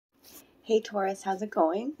Hey Taurus, how's it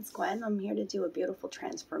going? It's Gwen. I'm here to do a beautiful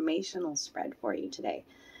transformational spread for you today.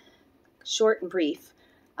 Short and brief.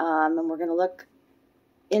 And we're going to look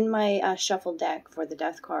in my shuffle deck for the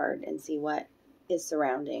death card and see what is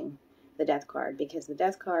surrounding the death card. Because the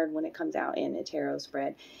death card, when it comes out in a tarot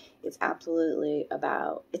spread, it's absolutely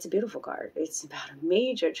it's a beautiful card. It's about a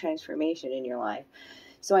major transformation in your life.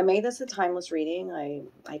 So I made this a timeless reading.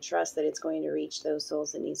 I trust that it's going to reach those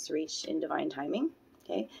souls it needs to reach in divine timing.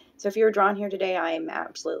 Okay, so if you're drawn here today, I am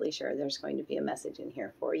absolutely sure there's going to be a message in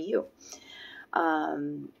here for you.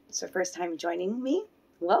 So first time joining me,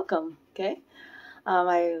 welcome. Okay,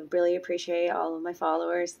 I really appreciate all of my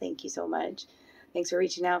followers. Thank you so much. Thanks for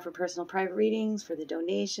reaching out for personal private readings, for the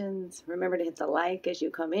donations. Remember to hit the like as you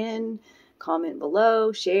come in, comment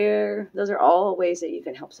below, share. Those are all ways that you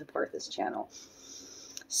can help support this channel.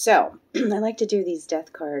 So I like to do these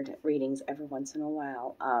death card readings every once in a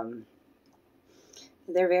while.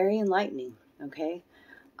 They're very enlightening, okay?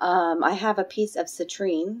 I have a piece of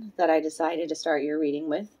citrine that I decided to start your reading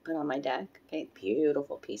with, put on my deck. Okay,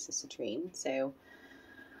 beautiful piece of citrine. So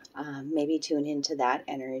maybe tune into that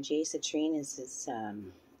energy. Citrine is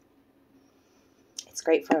it's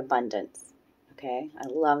great for abundance, okay? I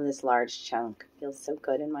love this large chunk. It feels so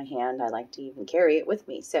good in my hand. I like to even carry it with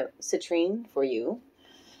me. So citrine for you,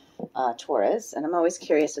 Taurus. And I'm always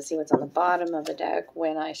curious to see what's on the bottom of the deck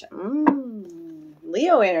when I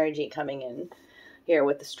Leo energy coming in here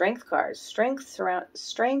with the strength cards. Strength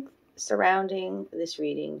surrounding this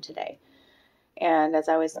reading today. And as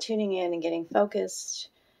I was tuning in and getting focused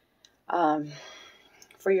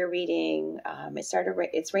for your reading,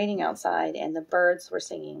 it's raining outside and the birds were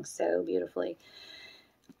singing so beautifully.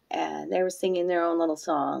 And they were singing their own little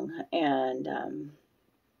song. And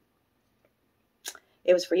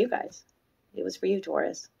it was for you guys. It was for you,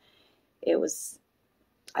 Taurus.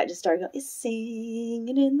 I just started going, it's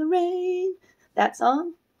singing in the rain. That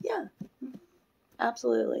song? Yeah,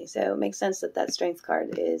 absolutely. So it makes sense that that strength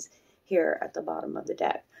card is here at the bottom of the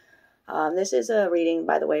deck. This is a reading,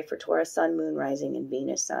 by the way, for Taurus, Sun, Moon, Rising, and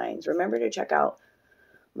Venus signs. Remember to check out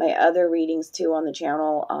my other readings, too, on the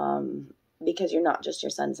channel, because you're not just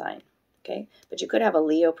your sun sign, okay? But you could have a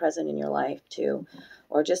Leo present in your life, too,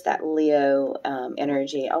 or just that Leo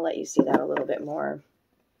energy. I'll let you see that a little bit more.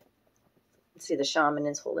 See, the shaman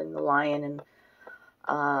is holding the lion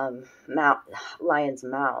and lion's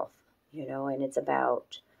mouth, you know, and it's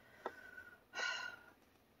about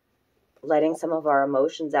letting some of our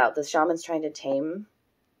emotions out. The shaman's trying to tame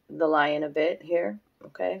the lion a bit here,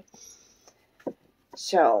 okay?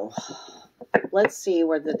 So let's see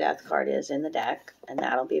where the death card is in the deck, and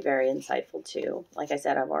that'll be very insightful too. Like I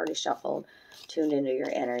said, I've already shuffled, tuned into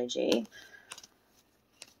your energy.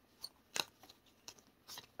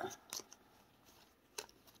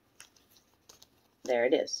 There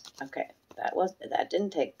it is. Okay, that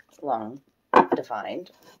didn't take long to find.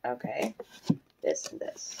 Okay, this and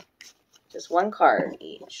this. Just one card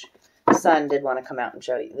each. The sun did want to come out and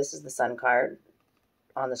show you. This is the sun card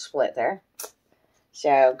on the split there.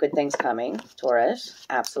 So good things coming, Taurus.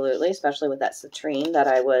 Absolutely, especially with that citrine that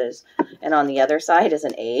I was. And on the other side is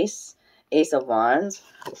an ace. Ace of Wands.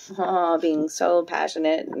 Oh, being so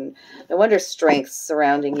passionate. And no wonder strength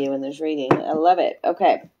surrounding you in this reading. I love it.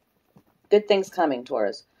 Okay. Good things coming,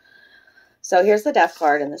 Taurus. So here's the death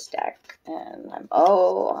card in this deck. And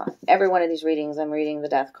every one of these readings, I'm reading the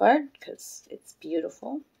death card because it's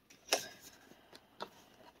beautiful.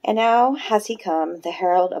 And now has he come, the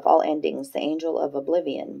herald of all endings, the angel of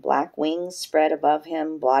oblivion. Black wings spread above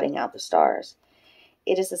him, blotting out the stars.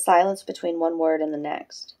 It is the silence between one word and the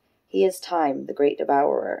next. He is time, the great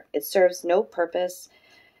devourer. It serves no purpose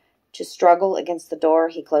to struggle against the door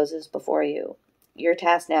he closes before you. Your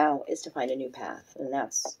task now is to find a new path. And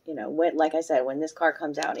that's, you know, like I said, when this card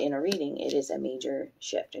comes out in a reading, it is a major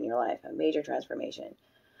shift in your life, a major transformation.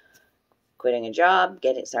 Quitting a job,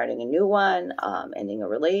 starting a new one, ending a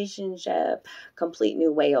relationship, complete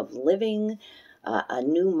new way of living, a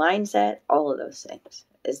new mindset, all of those things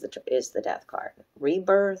is the death card.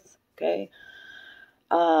 Rebirth, okay?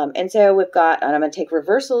 And so we've got, and I'm going to take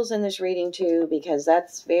reversals in this reading too, because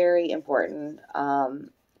that's very important.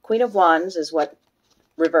 Queen of Wands is what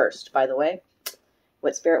reversed, by the way.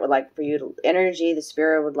 What Spirit would like for you to, energy the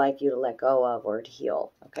Spirit would like you to let go of or to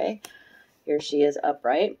heal, okay? Here she is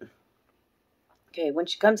upright. Okay, when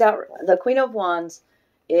she comes out, the Queen of Wands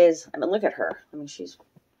is, I mean, look at her. I mean, she's,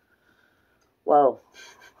 whoa,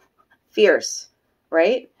 fierce,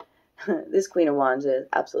 right? This Queen of Wands is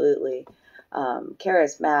absolutely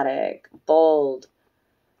charismatic, bold,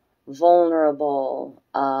 vulnerable,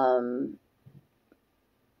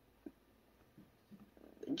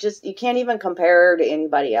 just, you can't even compare her to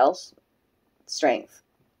anybody else strength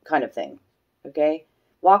kind of thing. Okay?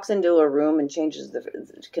 Walks into a room and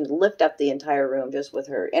can lift up the entire room just with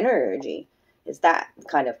her energy. It's that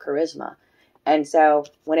kind of charisma. And so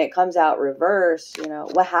when it comes out reverse, you know,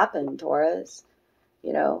 what happened, Taurus?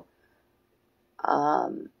 You know,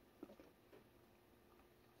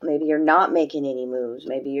 maybe you're not making any moves.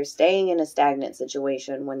 Maybe you're staying in a stagnant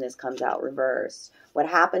situation when this comes out reverse. What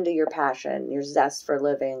happened to your passion, your zest for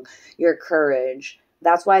living, your courage?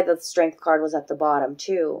 That's why the strength card was at the bottom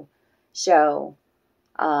too. So,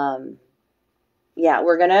 yeah,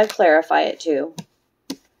 we're going to clarify it too.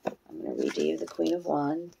 I'm going to read to you the Queen of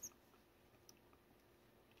Wands.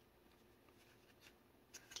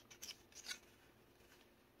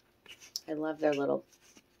 I love their little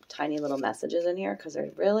tiny little messages in here because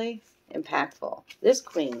they're really impactful. This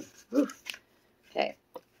queen, oof. Okay.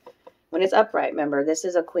 When it's upright, remember, this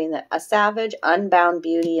is a queen, a savage, unbound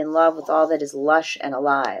beauty in love with all that is lush and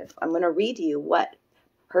alive. I'm going to read to you what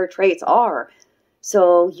her traits are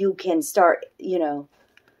so you can start, you know,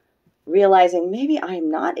 realizing maybe I'm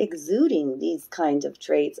not exuding these kinds of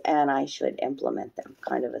traits and I should implement them,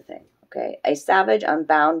 kind of a thing. Okay. A savage,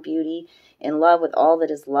 unbound beauty in love with all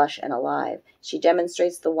that is lush and alive. She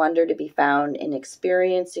demonstrates the wonder to be found in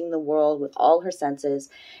experiencing the world with all her senses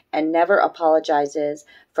and never apologizes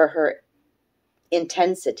for her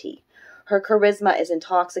intensity. Her charisma is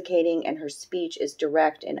intoxicating and her speech is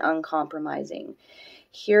direct and uncompromising.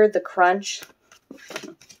 Hear the crunch.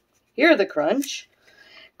 Hear the crunch.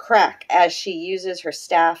 Crack as she uses her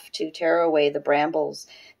staff to tear away the brambles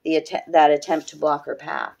that attempt to block her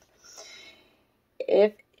path.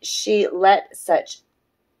 If she let such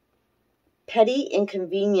petty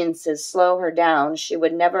inconveniences slow her down, she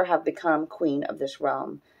would never have become queen of this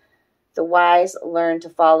realm. The wise learn to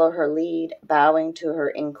follow her lead, bowing to her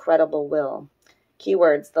incredible will.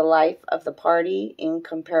 Keywords: the life of the party,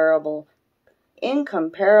 incomparable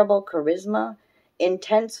charisma,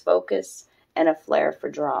 intense focus, and a flair for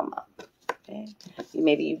drama. Okay?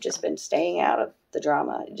 Maybe you've just been staying out of the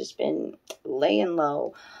drama. You've just been laying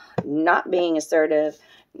low, not being assertive.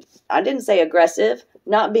 I didn't say aggressive,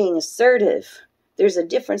 not being assertive. There's a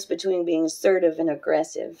difference between being assertive and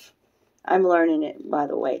aggressive. I'm learning it, by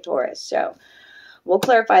the way, Taurus. So we'll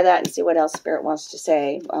clarify that and see what else Spirit wants to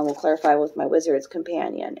say. We'll clarify with my Wizard's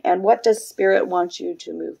Companion. And what does Spirit want you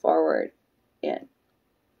to move forward in?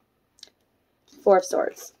 Four of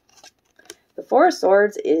Swords. The Four of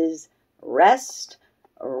Swords is rest,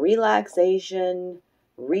 relaxation,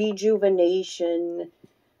 rejuvenation,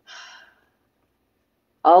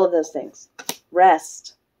 all of those things.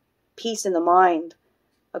 Rest, peace in the mind,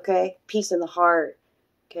 okay? Peace in the heart,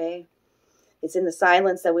 okay? It's in the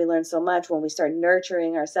silence that we learn so much when we start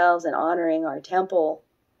nurturing ourselves and honoring our temple.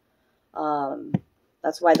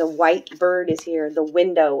 That's why the white bird is here. The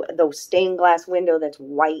window, the stained glass window that's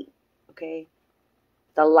white, okay?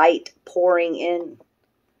 The light pouring in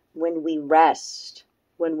when we rest,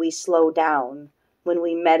 when we slow down, when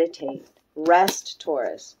we meditate. Rest,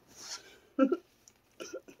 Taurus.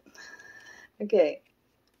 Okay.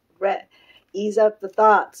 Ease up the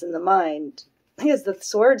thoughts in the mind. Because the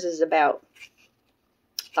Swords is about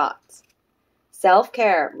thoughts.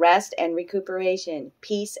 Self-care, rest and recuperation,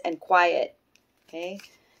 peace and quiet. Okay.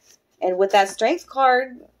 And with that Strength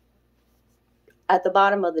card at the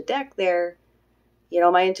bottom of the deck there, you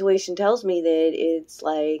know, my intuition tells me that it's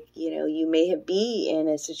like, you know, you may be in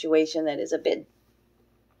a situation that is a bit,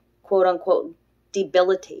 quote unquote,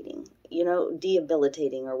 debilitating, you know,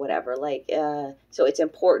 debilitating or whatever. Like, so it's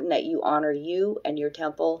important that you honor you and your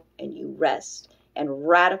temple and you rest and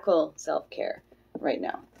radical self-care right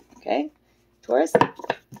now. Okay, Taurus?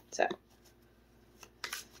 So,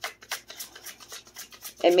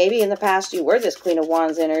 and maybe in the past you were this Queen of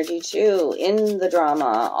Wands energy too, in the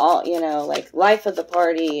drama, all, you know, like life of the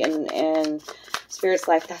party and Spirit's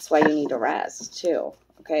like, that's why you need to rest too.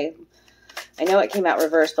 Okay. I know it came out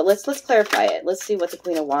reversed, but let's clarify it. Let's see what the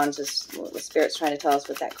Queen of Wands is, what the Spirit's trying to tell us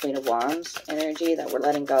with that Queen of Wands energy that we're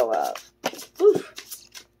letting go of. Oof.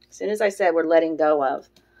 As soon as I said we're letting go of.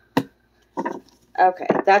 Okay,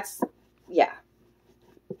 that's, yeah.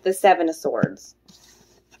 The Seven of Swords.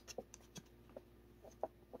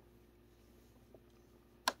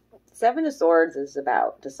 Seven of Swords is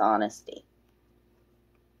about dishonesty.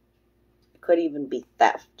 It could even be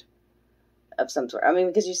theft of some sort. I mean,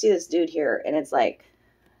 because you see this dude here, and it's like,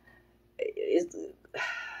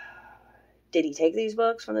 did he take these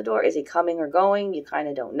books from the door? Is he coming or going? You kind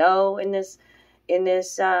of don't know in this, and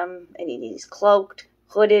he's cloaked,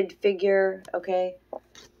 hooded figure, okay?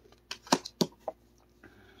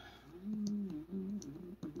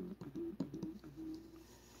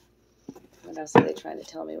 What else are they trying to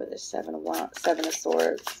tell me with this Seven of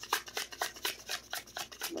Swords?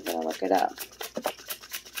 We're going to look it up.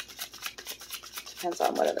 Depends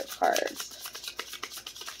on what other cards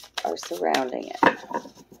are surrounding it.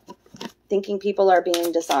 Thinking people are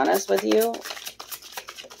being dishonest with you.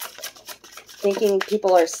 Thinking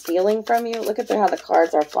people are stealing from you. Look at how the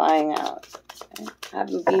cards are flying out.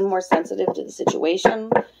 Okay. Be more sensitive to the situation.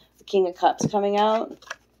 The King of Cups coming out.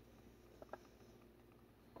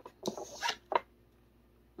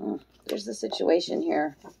 There's the situation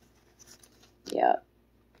here. Yeah.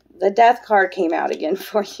 The Death card came out again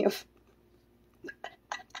for you.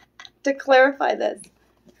 To clarify this.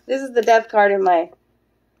 This is the Death card in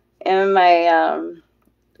my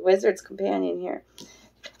Wizard's Companion here.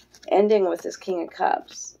 Ending with this King of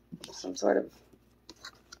Cups. Some sort of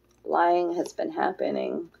lying has been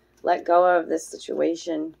happening. Let go of this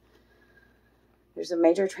situation. There's a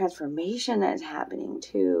major transformation that's happening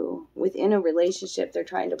too. Within a relationship, they're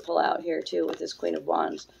trying to pull out here too with this Queen of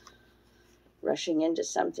Wands. Rushing into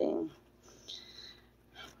something.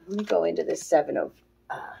 Let me go into this Seven of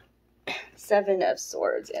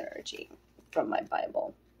Swords energy from my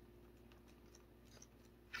Bible.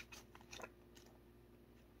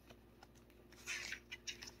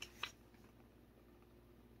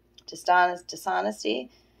 Dishonesty,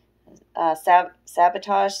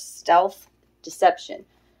 sabotage, stealth, deception.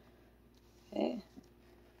 Okay.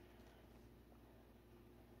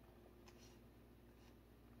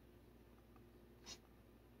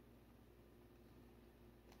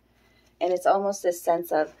 And it's almost this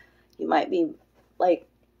sense of you might be like,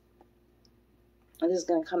 and this is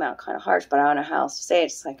going to come out kind of harsh, but I don't know how else to say it.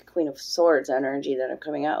 It's like a Queen of Swords energy that I'm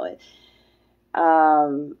coming out with.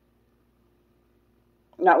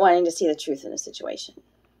 Not wanting to see the truth in a situation.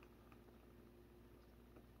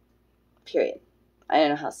 Period. I don't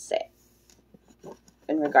know how to say it.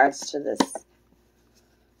 In regards to this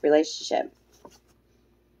relationship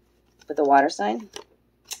with the water sign.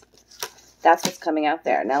 That's what's coming out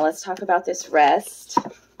there. Now let's talk about this rest.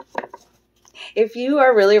 If you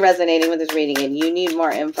are really resonating with this reading and you need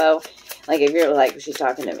more info, like if you're like, she's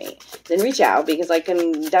talking to me, then reach out, because I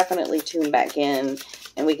can definitely tune back in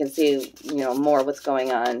and we can see, you know, more what's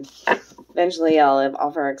going on. Eventually I'll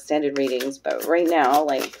offer extended readings, but right now,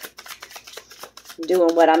 like, I'm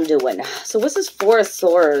doing what I'm doing. So what's this Four of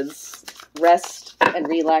Swords? Rest and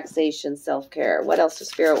relaxation, self-care. What else does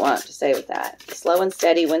Spirit want to say with that? Slow and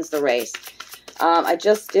steady wins the race. I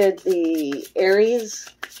just did the Aries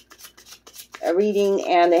reading,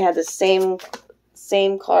 and they had the same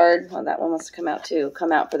card. Well, that one wants to come out too.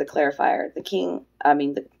 Come out for the clarifier.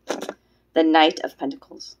 The Knight of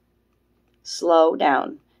Pentacles. Slow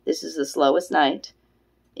down. This is the slowest knight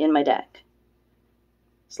in my deck.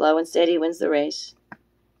 Slow and steady wins the race.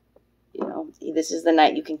 You know, this is the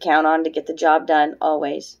knight you can count on to get the job done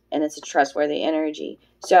always. And it's a trustworthy energy.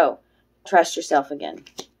 So, trust yourself again.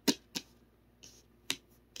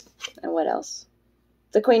 And what else?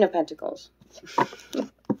 The Queen of Pentacles.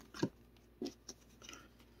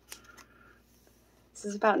 This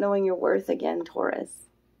is about knowing your worth again, Taurus.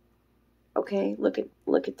 Okay, look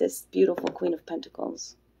at this beautiful Queen of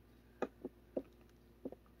Pentacles.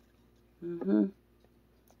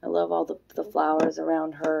 I love all the flowers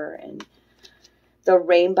around her and the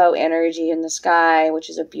rainbow energy in the sky, which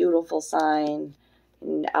is a beautiful sign.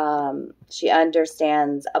 And she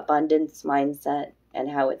understands abundance mindset and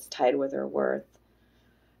how it's tied with her worth.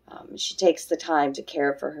 She takes the time to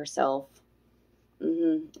care for herself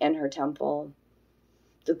and her temple.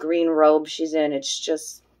 The green robe she's in, it's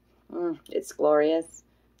just, it's glorious.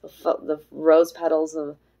 The rose petals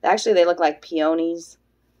actually they look like peonies.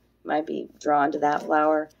 Might be drawn to that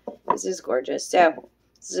flower. This is gorgeous. So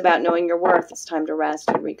this is about knowing your worth. It's time to rest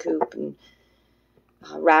and recoup and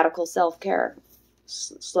radical self-care.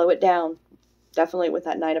 Slow it down. Definitely with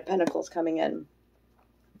that Knight of Pentacles coming in.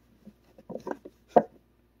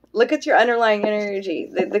 Look at your underlying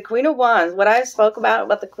energy. The Queen of Wands. What I spoke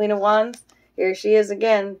about the Queen of Wands. Here she is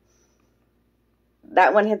again.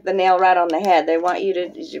 That one hit the nail right on the head. They want you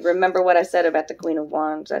to remember what I said about the Queen of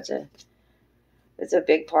Wands. It's a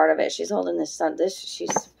big part of it. She's holding this sun.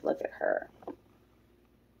 Look at her.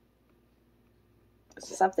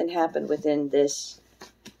 Something happened within this.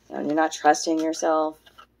 You know, you're not trusting yourself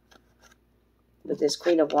with this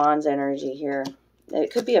Queen of Wands energy here.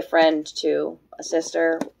 It could be a friend too, a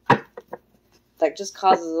sister. That just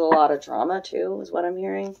causes a lot of trauma too, is what I'm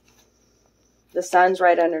hearing. The sun's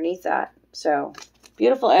right underneath that. So,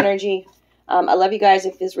 beautiful energy. I love you guys.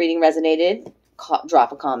 If this reading resonated,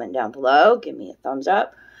 drop a comment down below. Give me a thumbs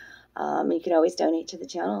up. You can always donate to the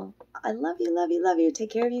channel. I love you, love you, love you. Take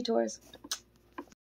care of you, Taurus.